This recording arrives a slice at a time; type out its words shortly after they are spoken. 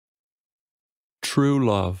True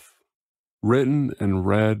Love, written and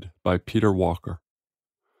read by Peter Walker.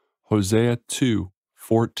 Hosea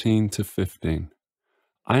 2:14-15.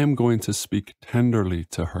 I am going to speak tenderly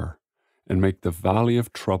to her and make the valley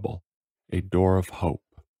of trouble a door of hope.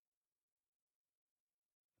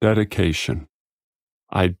 Dedication.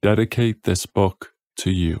 I dedicate this book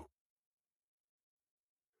to you.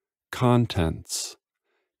 Contents.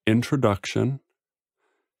 Introduction.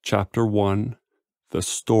 Chapter 1, The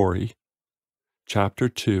Story. Chapter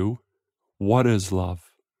 2, What is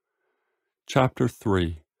Love? Chapter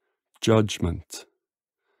 3, Judgment.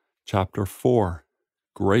 Chapter 4,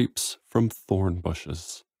 Grapes from Thorn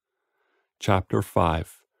Bushes. Chapter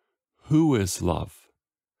 5, Who is Love?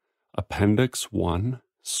 Appendix 1,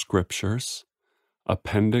 Scriptures.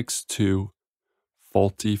 Appendix 2,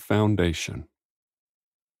 Faulty Foundation.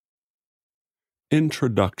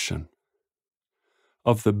 Introduction.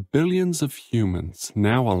 Of the billions of humans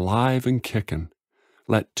now alive and kicking,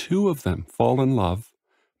 let 2 of them fall in love,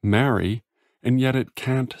 marry, and yet it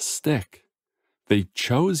can't stick. They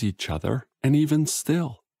chose each other, and even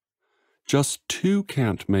still. Just 2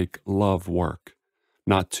 can't make love work.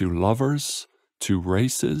 Not 2 lovers, 2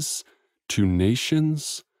 races, 2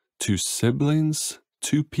 nations, 2 siblings,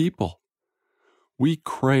 2 people. We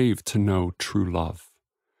crave to know true love.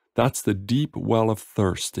 That's the deep well of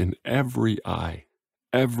thirst in every eye,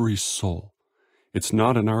 every soul. It's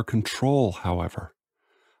not in our control, however.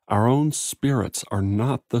 Our own spirits are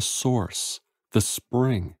not the source, the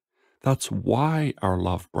spring. That's why our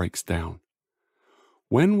love breaks down.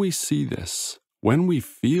 When we see this, when we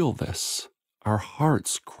feel this, our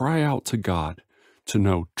hearts cry out to God to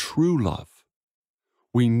know true love.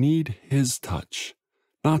 We need His touch,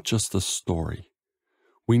 not just a story.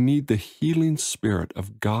 We need the healing spirit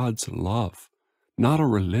of God's love, not a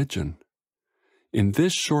religion. In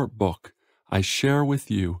this short book, I share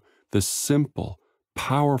with you the simple,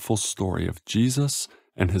 powerful story of Jesus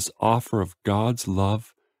and His offer of God's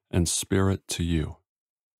love and Spirit to you.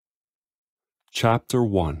 Chapter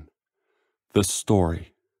 1, The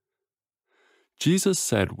Story. Jesus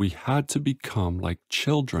said we had to become like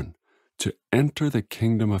children to enter the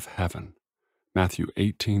kingdom of heaven. Matthew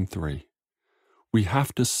 18:3. We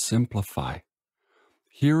have to simplify.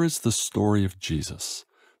 Here is the story of Jesus,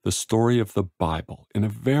 the story of the Bible, in a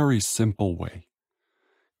very simple way.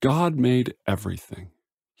 God made everything.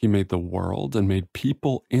 He made the world and made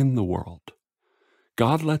people in the world.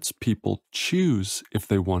 God lets people choose if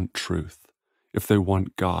they want truth, if they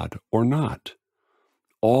want God or not.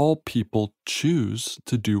 All people choose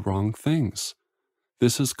to do wrong things.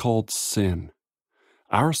 This is called sin.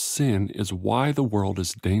 Our sin is why the world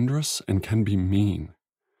is dangerous and can be mean.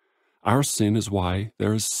 Our sin is why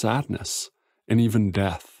there is sadness and even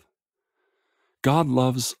death. God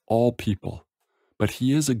loves all people, but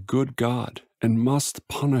He is a good God and must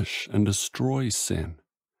punish and destroy sin.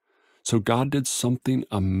 So God did something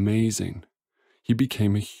amazing. He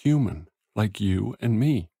became a human like you and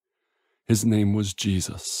me. His name was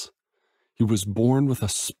Jesus. He was born with a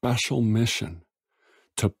special mission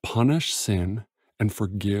to punish sin and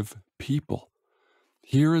forgive people.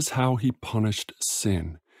 Here is how He punished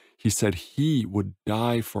sin. He said He would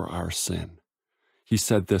die for our sin. He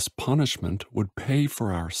said this punishment would pay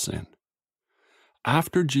for our sin.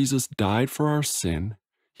 After Jesus died for our sin,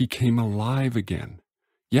 He came alive again.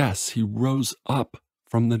 Yes, He rose up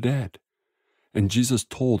from the dead. And Jesus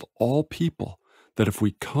told all people that if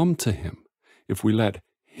we come to Him, if we let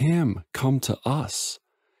Him come to us,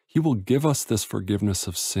 He will give us this forgiveness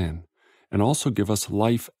of sin and also give us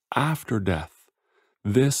life after death.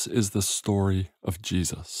 This is the story of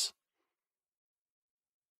Jesus.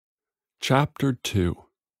 Chapter 2.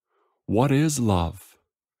 What is love?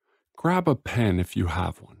 Grab a pen if you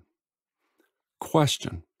have one.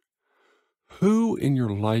 Question. Who in your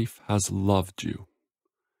life has loved you?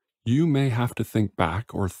 You may have to think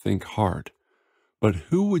back or think hard, but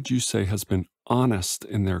who would you say has been honest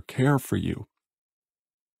in their care for you?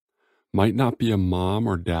 Might not be a mom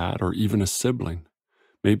or dad or even a sibling.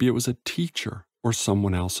 Maybe it was a teacher or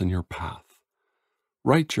someone else in your path.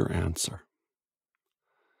 Write your answer.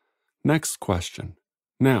 Next question.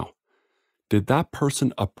 Now, did that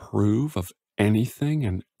person approve of anything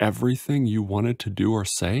and everything you wanted to do or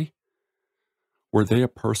say? Were they a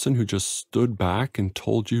person who just stood back and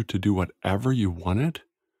told you to do whatever you wanted?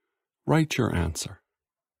 Write your answer.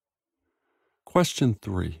 Question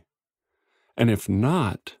 3. And if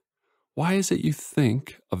not, why is it you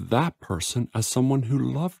think of that person as someone who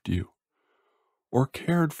loved you or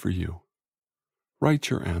cared for you? Write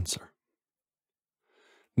your answer.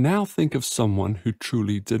 Now think of someone who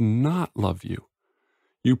truly did not love you.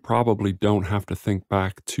 You probably don't have to think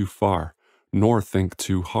back too far, nor think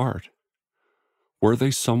too hard. Were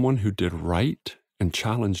they someone who did right and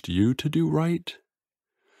challenged you to do right?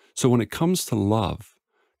 So when it comes to love,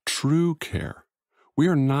 true care, we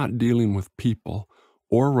are not dealing with people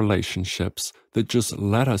or relationships that just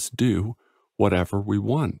let us do whatever we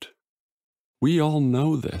want. We all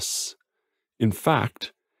know this. In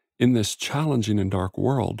fact, in this challenging and dark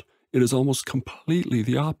world, it is almost completely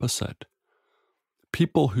the opposite.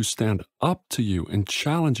 People who stand up to you and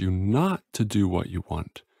challenge you not to do what you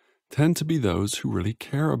want tend to be those who really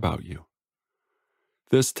care about you.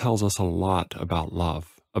 This tells us a lot about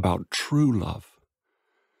love, about true love.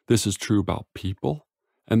 This is true about people,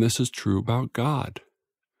 and this is true about God.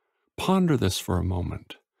 Ponder this for a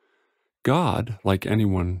moment. God, like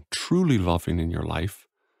anyone truly loving in your life,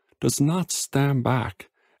 does not stand back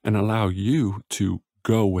and allow you to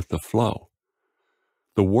go with the flow.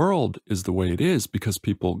 The world is the way it is because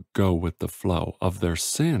people go with the flow of their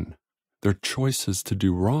sin, their choices to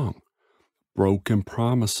do wrong, broken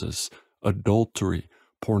promises, adultery,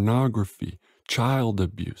 pornography, child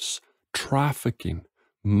abuse, trafficking,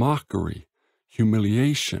 mockery,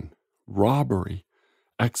 humiliation, robbery,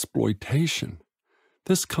 exploitation.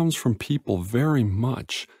 This comes from people very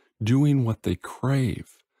much doing what they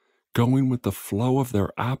crave, going with the flow of their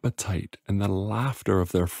appetite and the laughter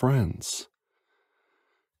of their friends.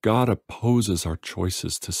 God opposes our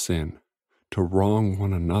choices to sin, to wrong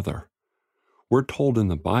one another. We're told in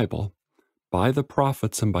the Bible, by the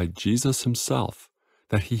prophets and by Jesus himself,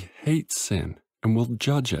 that he hates sin and will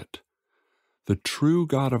judge it. The true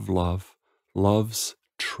God of love loves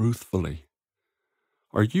truthfully.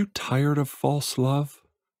 Are you tired of false love?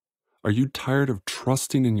 Are you tired of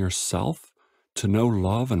trusting in yourself to know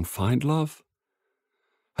love and find love?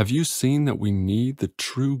 Have you seen that we need the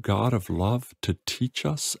true God of love to teach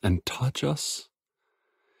us and touch us?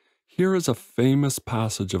 Here is a famous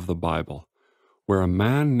passage of the Bible where a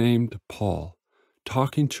man named Paul,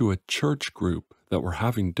 talking to a church group that were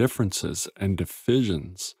having differences and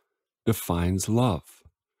divisions, defines love.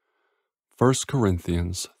 1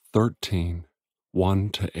 Corinthians 13,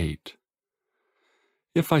 1-8.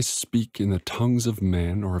 If I speak in the tongues of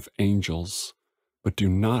men or of angels, but do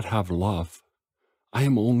not have love, I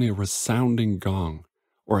am only a resounding gong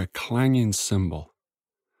or a clanging cymbal.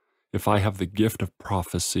 If I have the gift of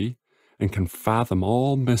prophecy and can fathom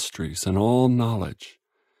all mysteries and all knowledge,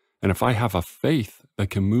 and if I have a faith that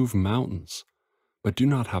can move mountains, but do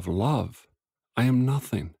not have love, I am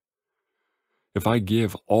nothing. If I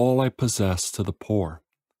give all I possess to the poor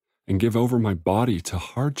and give over my body to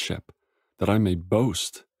hardship that I may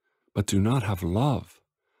boast, but do not have love,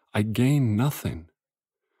 I gain nothing.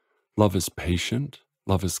 Love is patient,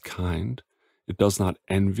 love is kind, it does not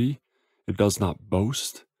envy, it does not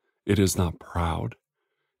boast, it is not proud,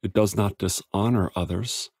 it does not dishonor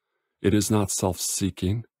others, it is not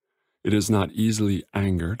self-seeking, it is not easily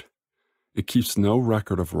angered, it keeps no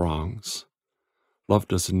record of wrongs. Love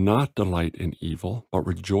does not delight in evil, but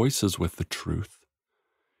rejoices with the truth.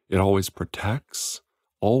 It always protects,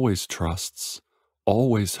 always trusts,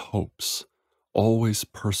 always hopes, always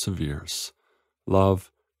perseveres.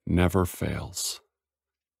 Love never fails.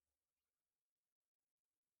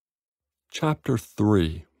 Chapter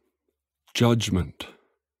 3. Judgment.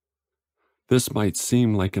 This might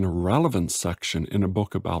seem like an irrelevant section in a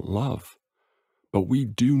book about love, but we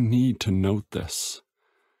do need to note this.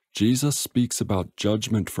 Jesus speaks about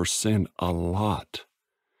judgment for sin a lot.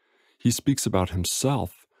 He speaks about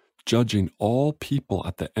himself judging all people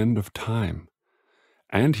at the end of time,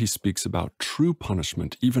 and he speaks about true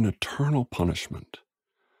punishment, even eternal punishment.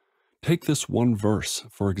 Take this one verse,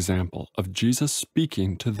 for example, of Jesus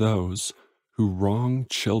speaking to those who wrong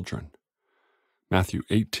children. Matthew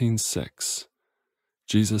 18:6.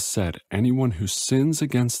 Jesus said, anyone who sins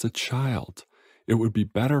against a child, it would be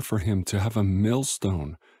better for him to have a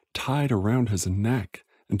millstone tied around his neck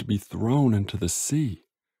and to be thrown into the sea.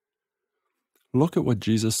 Look at what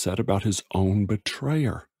Jesus said about his own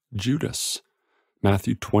betrayer, Judas.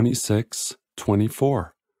 Matthew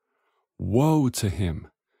 26:24. Woe to him!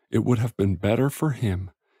 It would have been better for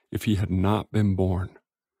him if he had not been born.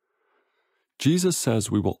 Jesus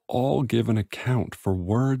says we will all give an account for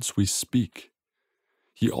words we speak.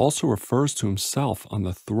 He also refers to himself on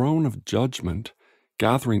the throne of judgment,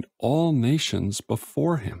 gathering all nations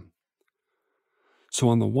before him. So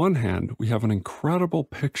on the one hand, we have an incredible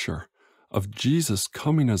picture of Jesus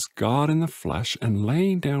coming as God in the flesh and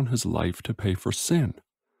laying down his life to pay for sin.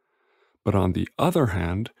 But on the other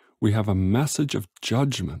hand, we have a message of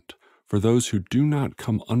judgment for those who do not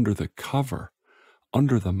come under the cover,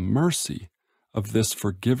 under the mercy of this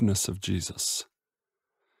forgiveness of Jesus.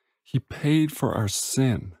 He paid for our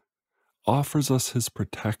sin, offers us his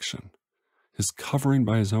protection, his covering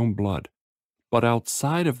by his own blood. But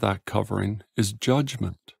outside of that covering is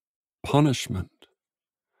judgment, punishment.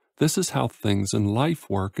 This is how things in life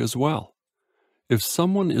work as well. If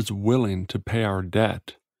someone is willing to pay our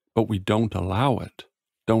debt, but we don't allow it,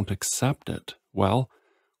 don't accept it, well,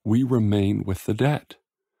 we remain with the debt.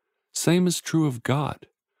 Same is true of God.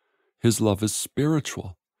 His love is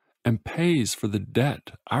spiritual and pays for the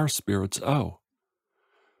debt our spirits owe.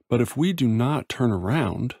 But if we do not turn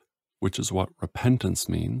around, which is what repentance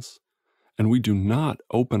means, and we do not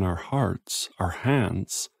open our hearts, our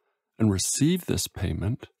hands, and receive this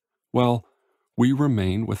payment, well, we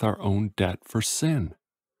remain with our own debt for sin.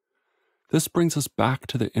 This brings us back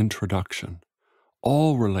to the introduction.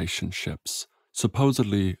 All relationships,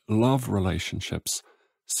 supposedly love relationships,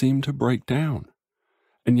 seem to break down.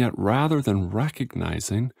 And yet, rather than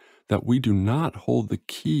recognizing that we do not hold the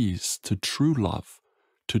keys to true love,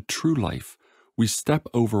 to true life, we step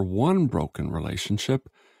over one broken relationship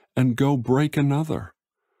and go break another.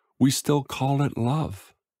 We still call it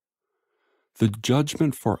love. The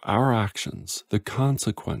judgment for our actions, the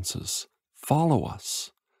consequences, follow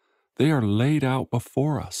us. They are laid out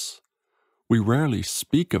before us. We rarely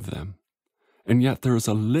speak of them, and yet there is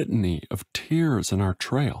a litany of tears in our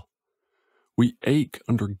trail. We ache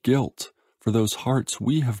under guilt for those hearts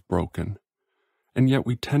we have broken, and yet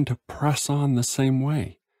we tend to press on the same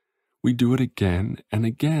way. We do it again and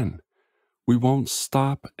again. We won't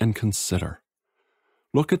stop and consider.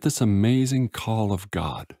 Look at this amazing call of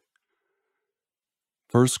God.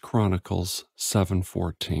 1 Chronicles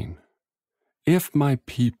 7:14. If my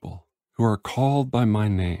people, who are called by my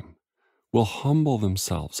name, will humble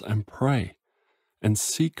themselves and pray, and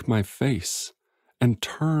seek my face, and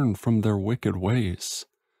turn from their wicked ways,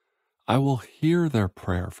 I will hear their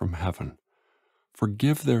prayer from heaven,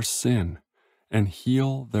 forgive their sin, and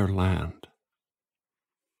heal their land.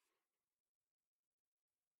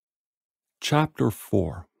 Chapter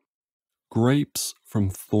 4. Grapes from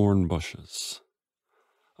Thorn Bushes.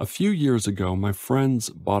 A few years ago, my friends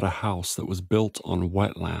bought a house that was built on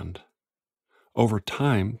wetland. Over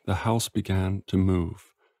time, the house began to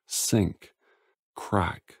move, sink,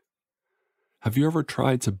 crack. Have you ever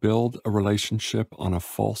tried to build a relationship on a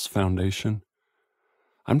false foundation?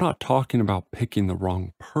 I'm not talking about picking the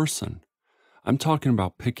wrong person. I'm talking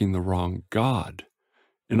about picking the wrong God.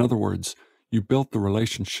 In other words, you built the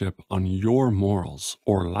relationship on your morals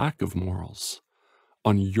or lack of morals,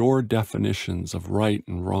 on your definitions of right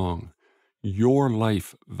and wrong, your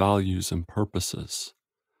life values and purposes.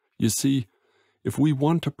 You see, if we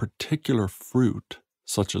want a particular fruit,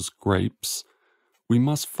 such as grapes, we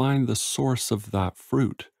must find the source of that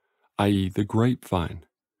fruit, i.e., the grapevine.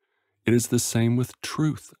 It is the same with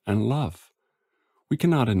truth and love. We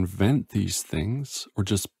cannot invent these things or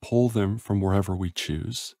just pull them from wherever we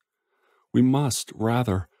choose. We must,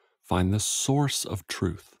 rather, find the source of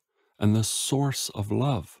truth and the source of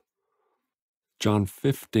love. John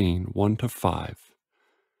 15:1-5.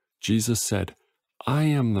 Jesus said, I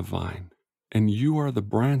am the vine, and you are the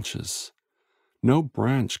branches. No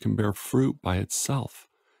branch can bear fruit by itself.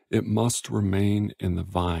 It must remain in the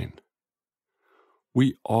vine.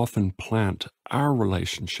 We often plant our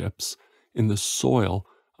relationships in the soil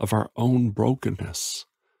of our own brokenness,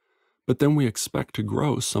 but then we expect to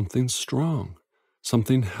grow something strong,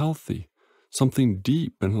 something healthy, something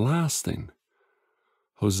deep and lasting.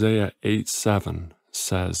 Hosea 8:7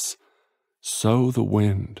 says, sow the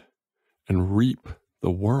wind and reap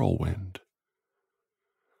the whirlwind.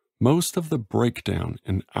 Most of the breakdown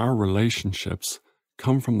in our relationships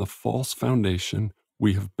come from the false foundation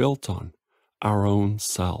we have built on, our own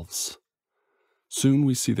selves. Soon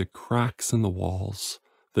we see the cracks in the walls,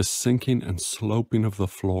 the sinking and sloping of the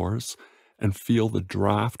floors, and feel the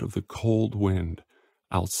draft of the cold wind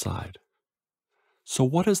outside. So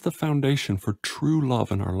what is the foundation for true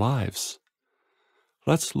love in our lives?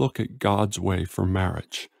 Let's look at God's way for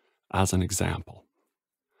marriage as an example.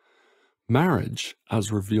 Marriage,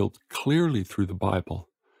 as revealed clearly through the Bible,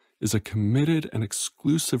 is a committed and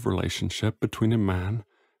exclusive relationship between a man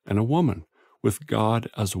and a woman, with God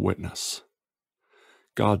as witness.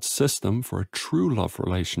 God's system for a true love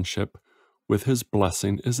relationship with his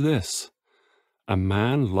blessing is this: a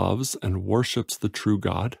man loves and worships the true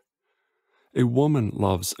God. A woman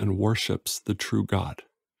loves and worships the true God.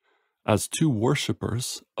 As two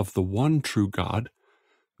worshipers of the one true God,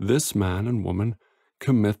 this man and woman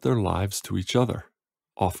commit their lives to each other,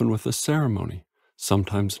 often with a ceremony,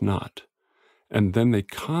 sometimes not, and then they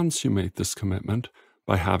consummate this commitment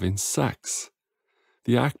by having sex.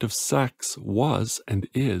 The act of sex was and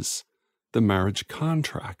is the marriage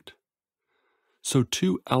contract. So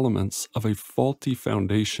 2 elements of a faulty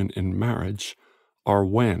foundation in marriage are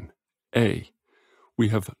when A, we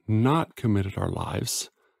have not committed our lives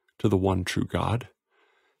to the one true God,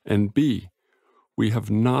 and B, we have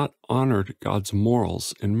not honored God's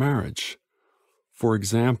morals in marriage. For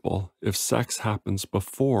example, if sex happens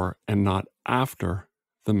before and not after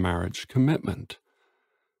the marriage commitment.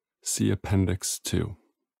 See Appendix 2.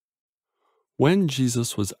 When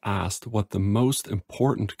Jesus was asked what the most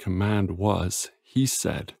important command was, he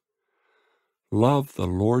said, "Love the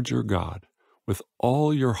Lord your God with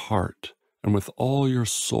all your heart and with all your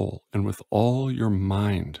soul and with all your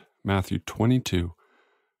mind." Matthew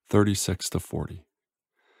 22:36-40.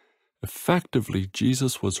 Effectively,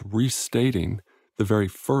 Jesus was restating the very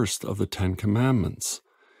first of the 10 Commandments,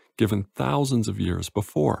 given thousands of years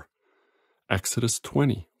before. Exodus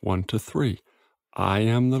 20:1-3. "I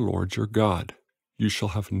am the Lord your God. You shall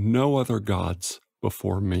have no other gods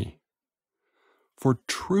before me." For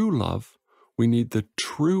true love, we need the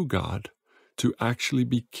true God to actually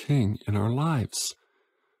be king in our lives.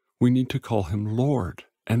 We need to call him Lord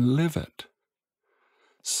and live it.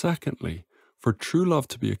 Secondly, for true love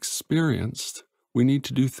to be experienced, we need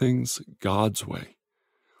to do things God's way.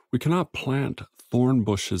 We cannot plant thorn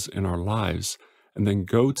bushes in our lives and then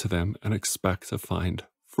go to them and expect to find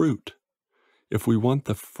fruit. If we want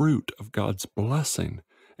the fruit of God's blessing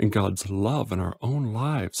and God's love in our own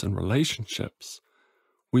lives and relationships,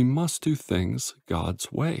 we must do things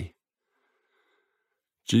God's way.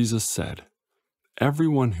 Jesus said,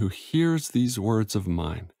 "Everyone who hears these words of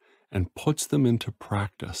mine and puts them into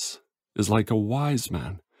practice is like a wise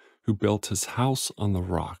man who built his house on the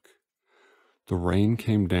rock. The rain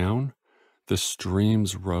came down, the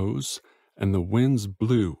streams rose, and the winds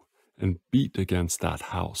blew and beat against that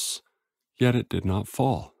house. Yet it did not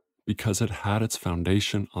fall, because it had its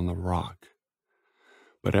foundation on the rock.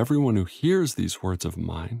 But everyone who hears these words of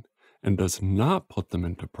mine and does not put them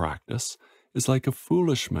into practice is like a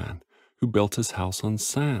foolish man who built his house on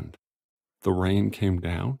sand. The rain came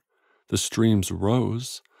down, the streams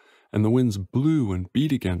rose, and the winds blew and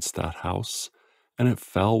beat against that house, and it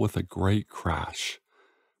fell with a great crash."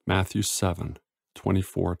 Matthew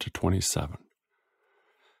 7:24-27.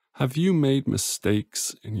 Have you made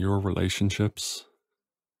mistakes in your relationships?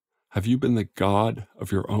 Have you been the God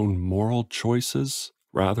of your own moral choices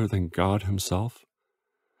rather than God himself?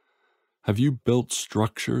 Have you built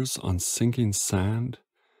structures on sinking sand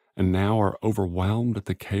and now are overwhelmed at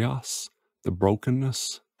the chaos, the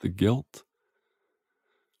brokenness, the guilt?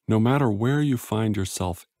 No matter where you find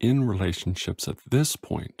yourself in relationships at this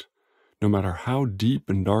point, no matter how deep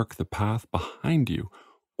and dark the path behind you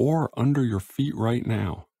or under your feet right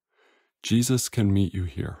now, Jesus can meet you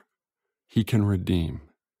here. He can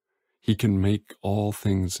redeem. He can make all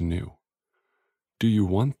things new. Do you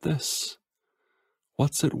want this?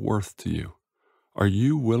 What's it worth to you? Are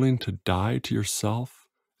you willing to die to yourself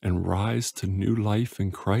and rise to new life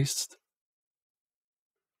in Christ?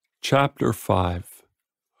 Chapter 5.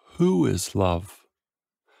 Who is love?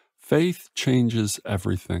 Faith changes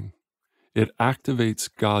everything. It activates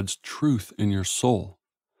God's truth in your soul.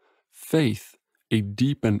 Faith, a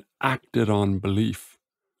deep and acted on belief,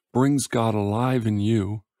 brings God alive in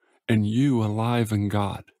you and you alive in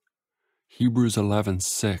God. Hebrews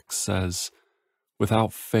 11:6 says,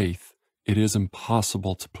 "Without faith, it is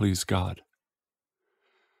impossible to please God."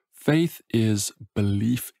 Faith is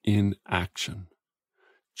belief in action.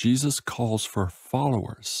 Jesus calls for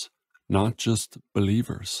followers, not just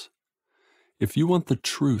believers. If you want the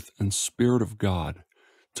truth and Spirit of God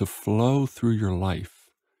to flow through your life,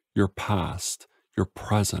 your past, your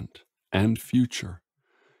present, and future,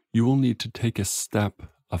 you will need to take a step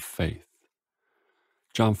of faith.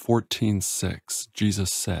 John 14:6,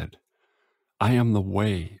 Jesus said, "I am the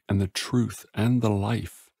way and the truth and the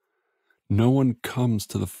life. No one comes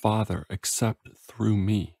to the Father except through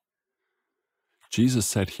me." Jesus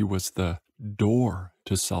said he was the door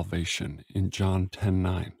to salvation in John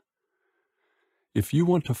 10:9. If you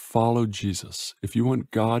want to follow Jesus, if you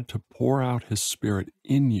want God to pour out his Spirit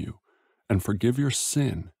in you and forgive your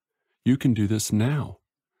sin, you can do this now.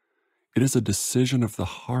 It is a decision of the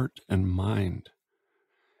heart and mind.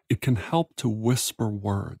 It can help to whisper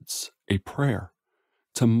words, a prayer,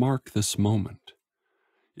 to mark this moment.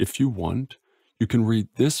 If you want, you can read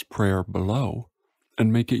this prayer below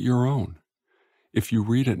and make it your own. If you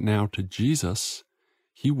read it now to Jesus,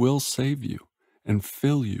 he will save you and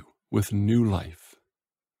fill you with new life.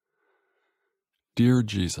 Dear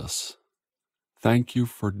Jesus, thank you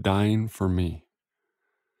for dying for me.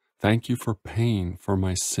 Thank you for paying for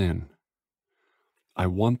my sin. I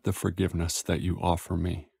want the forgiveness that you offer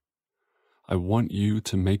me. I want you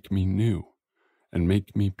to make me new, and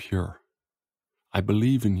make me pure. I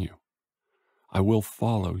believe in you. I will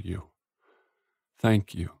follow you.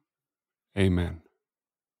 Thank you. Amen.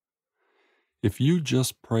 If you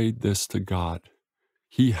just prayed this to God,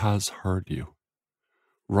 He has heard you.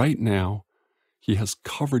 Right now, He has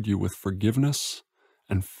covered you with forgiveness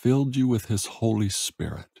and filled you with His Holy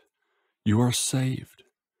Spirit. You are saved.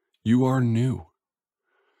 You are new.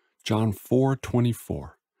 John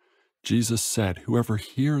 4:24. Jesus said, "Whoever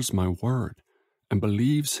hears my word and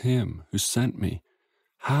believes Him who sent me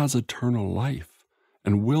has eternal life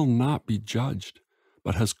and will not be judged,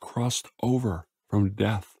 but has crossed over from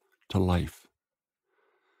death to life."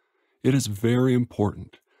 It is very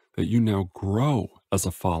important that you now grow as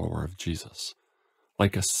a follower of Jesus,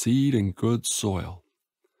 like a seed in good soil.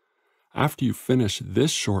 After you finish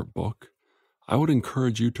this short book, I would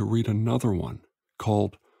encourage you to read another one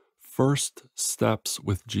called First Steps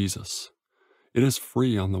with Jesus. It is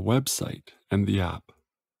free on the website and the app.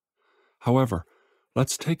 However,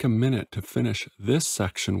 let's take a minute to finish this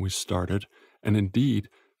section we started and indeed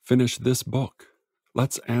finish this book.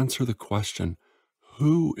 Let's answer the question,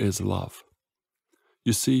 who is love?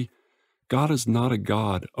 You see, God is not a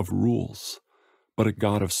God of rules, but a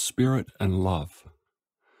God of spirit and love.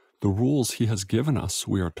 The rules He has given us,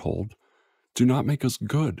 we are told, do not make us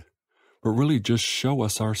good, but really just show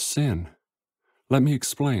us our sin. Let me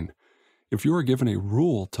explain. If you are given a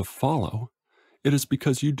rule to follow, it is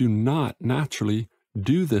because you do not naturally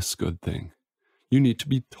do this good thing. You need to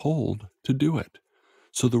be told to do it.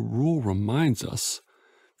 So the rule reminds us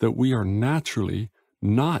that we are naturally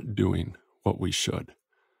not doing what we should.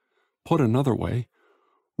 Put another way,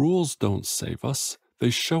 rules don't save us. They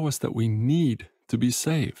show us that we need to be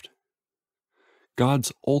saved.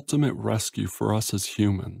 God's ultimate rescue for us as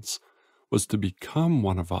humans was to become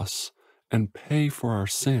one of us and pay for our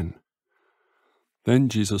sin. Then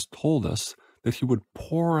Jesus told us that He would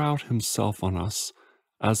pour out Himself on us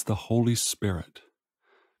as the Holy Spirit.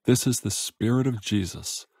 This is the Spirit of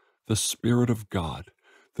Jesus, the Spirit of God,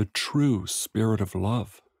 the true Spirit of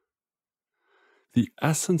love. The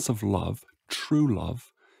essence of love, true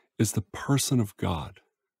love, is the person of God.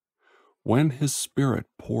 When His Spirit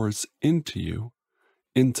pours into you,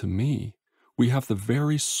 into me, we have the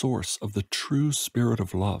very source of the true Spirit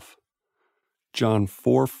of love. John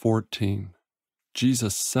 4:14,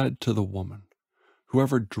 Jesus said to the woman,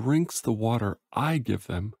 "Whoever drinks the water I give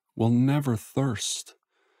them will never thirst.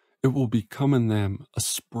 It will become in them a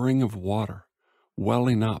spring of water,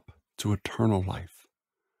 welling up to eternal life."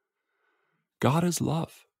 God is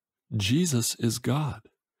love. Jesus is God.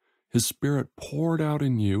 His Spirit poured out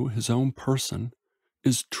in you, His own person,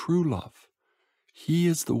 is true love. He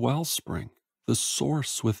is the wellspring, the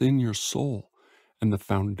source within your soul, and the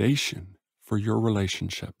foundation for your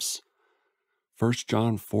relationships. 1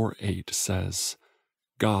 John 4:8 says,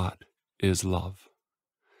 God is love.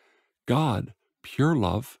 God, pure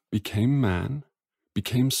love, became man,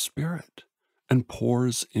 became spirit, and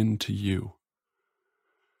pours into you.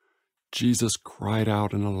 Jesus cried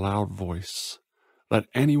out in a loud voice, "Let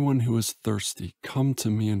anyone who is thirsty come to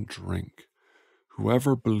me and drink.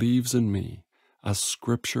 Whoever believes in me, as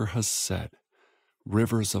Scripture has said,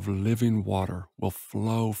 rivers of living water will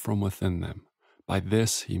flow from within them." By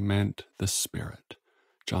this He meant the Spirit.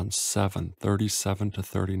 John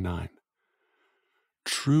 7:37-39.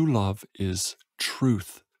 True love is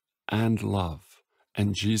truth and love,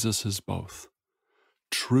 and Jesus is both.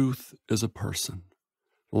 Truth is a person.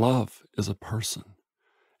 Love is a person,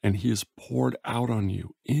 and He is poured out on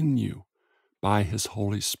you, in you, by His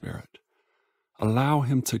Holy Spirit. Allow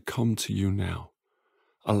Him to come to you now.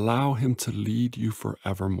 Allow Him to lead you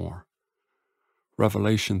forevermore.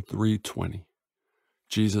 Revelation 3:20.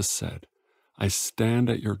 Jesus said, "I stand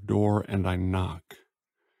at your door and I knock.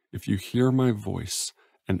 If you hear my voice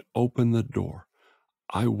and open the door,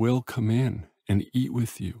 I will come in and eat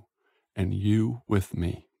with you, and you with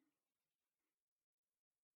me."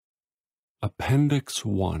 Appendix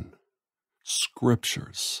 1.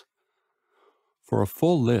 Scriptures. For a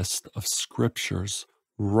full list of scriptures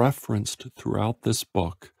referenced throughout this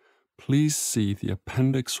book, please see the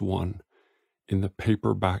Appendix 1 in the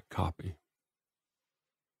paperback copy.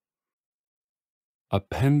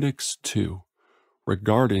 Appendix 2,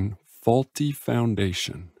 regarding faulty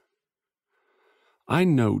foundation. I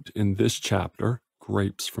note in this chapter,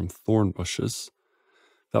 Grapes from Thorn Bushes,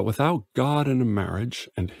 that without God in a marriage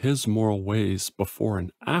and His moral ways before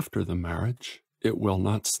and after the marriage, it will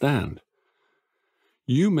not stand.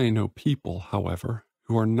 You may know people, however,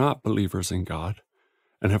 who are not believers in God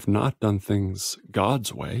and have not done things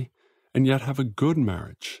God's way, and yet have a good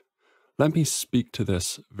marriage. Let me speak to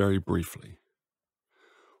this very briefly.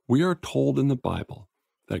 We are told in the Bible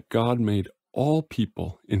that God made all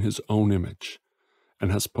people in his own image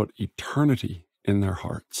and has put eternity in their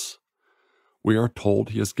hearts. We are told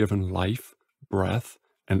he has given life, breath,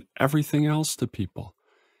 and everything else to people,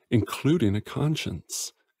 including a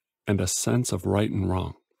conscience and a sense of right and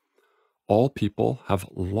wrong. All people have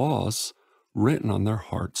laws written on their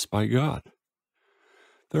hearts by God.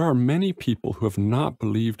 There are many people who have not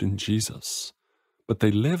believed in Jesus, but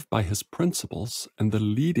they live by his principles and the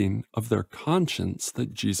leading of their conscience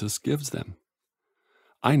that Jesus gives them.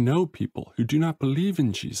 I know people who do not believe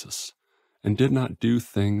in Jesus and did not do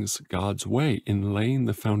things God's way in laying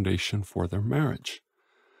the foundation for their marriage,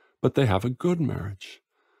 but they have a good marriage.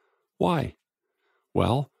 Why?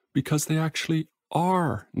 Well, because they actually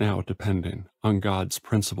are now depending on God's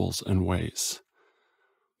principles and ways.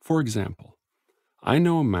 For example, I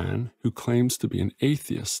know a man who claims to be an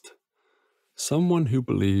atheist, someone who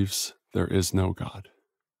believes there is no God.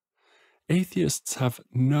 Atheists have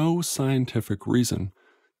no scientific reason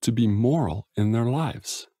to be moral in their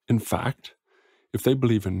lives. In fact, if they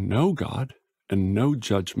believe in no God and no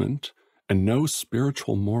judgment and no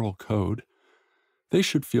spiritual moral code, they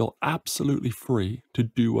should feel absolutely free to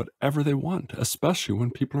do whatever they want, especially when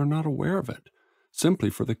people are not aware of it, simply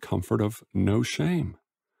for the comfort of no shame.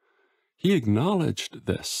 He acknowledged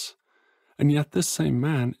this, and yet this same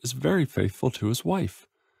man is very faithful to his wife,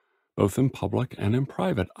 both in public and in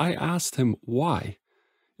private. I asked him why,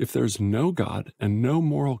 if there's no God and no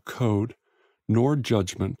moral code nor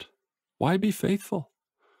judgment, why be faithful?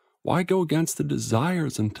 Why go against the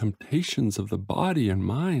desires and temptations of the body and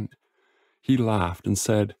mind? He laughed and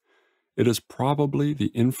said, "It is probably the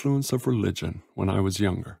influence of religion when I was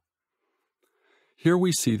younger." Here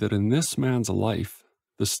we see that in this man's life,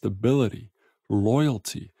 the stability,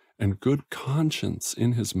 loyalty, and good conscience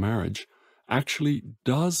in his marriage actually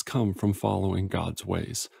does come from following God's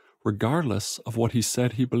ways, regardless of what he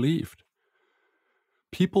said he believed.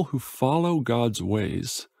 People who follow God's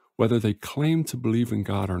ways, whether they claim to believe in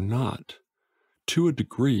God or not, to a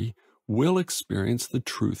degree, will experience the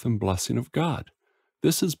truth and blessing of God.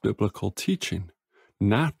 This is biblical teaching,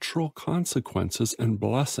 natural consequences and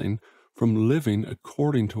blessing from living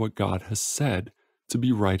according to what God has said to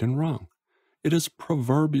be right and wrong. It is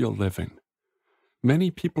proverbial living.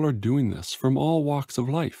 Many people are doing this from all walks of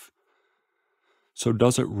life. So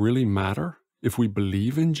does it really matter if we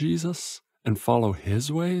believe in Jesus and follow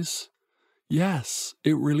his ways? Yes,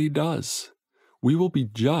 it really does. We will be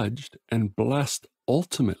judged and blessed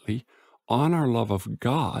ultimately on our love of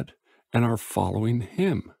God and our following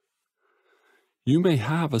him. You may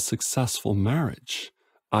have a successful marriage,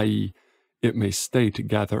 i.e., it may stay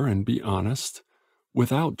together and be honest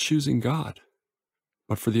without choosing God.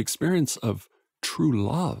 But for the experience of true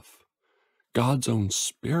love, God's own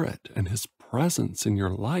Spirit and his presence in your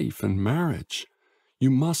life and marriage, you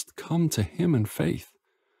must come to him in faith,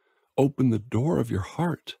 open the door of your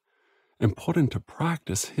heart, and put into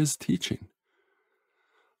practice his teaching.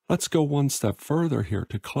 Let's go one step further here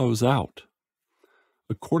to close out.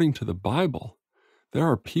 According to the Bible, there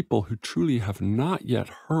are people who truly have not yet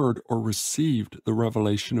heard or received the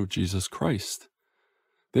revelation of Jesus Christ.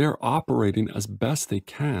 They are operating as best they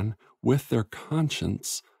can with their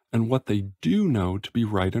conscience and what they do know to be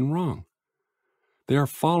right and wrong. They are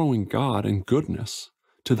following God in goodness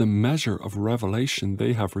to the measure of revelation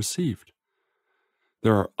they have received.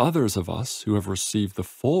 There are others of us who have received the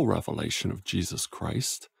full revelation of Jesus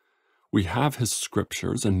Christ. We have his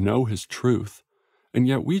scriptures and know his truth, and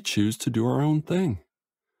yet we choose to do our own thing.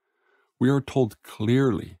 We are told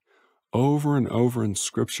clearly over and over in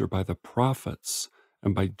Scripture by the prophets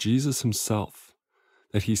and by Jesus himself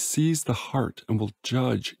that he sees the heart and will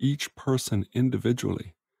judge each person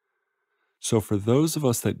individually. So for those of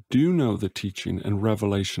us that do know the teaching and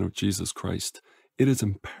revelation of Jesus Christ, it is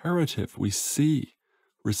imperative we see,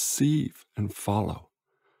 receive, and follow.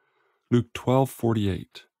 Luke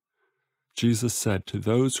 12:48. Jesus said, "To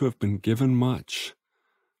those who have been given much,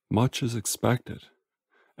 much is expected,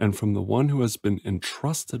 and from the one who has been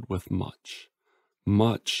entrusted with much,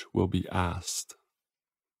 much will be asked."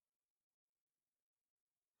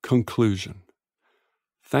 Conclusion.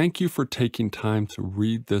 Thank you for taking time to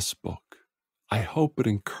read this book. I hope it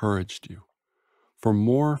encouraged you. For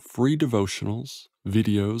more free devotionals,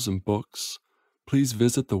 videos, and books, please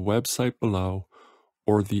visit the website below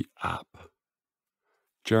or the app.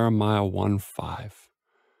 Jeremiah 1:5.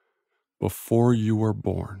 Before you were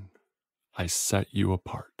born, I set you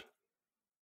apart.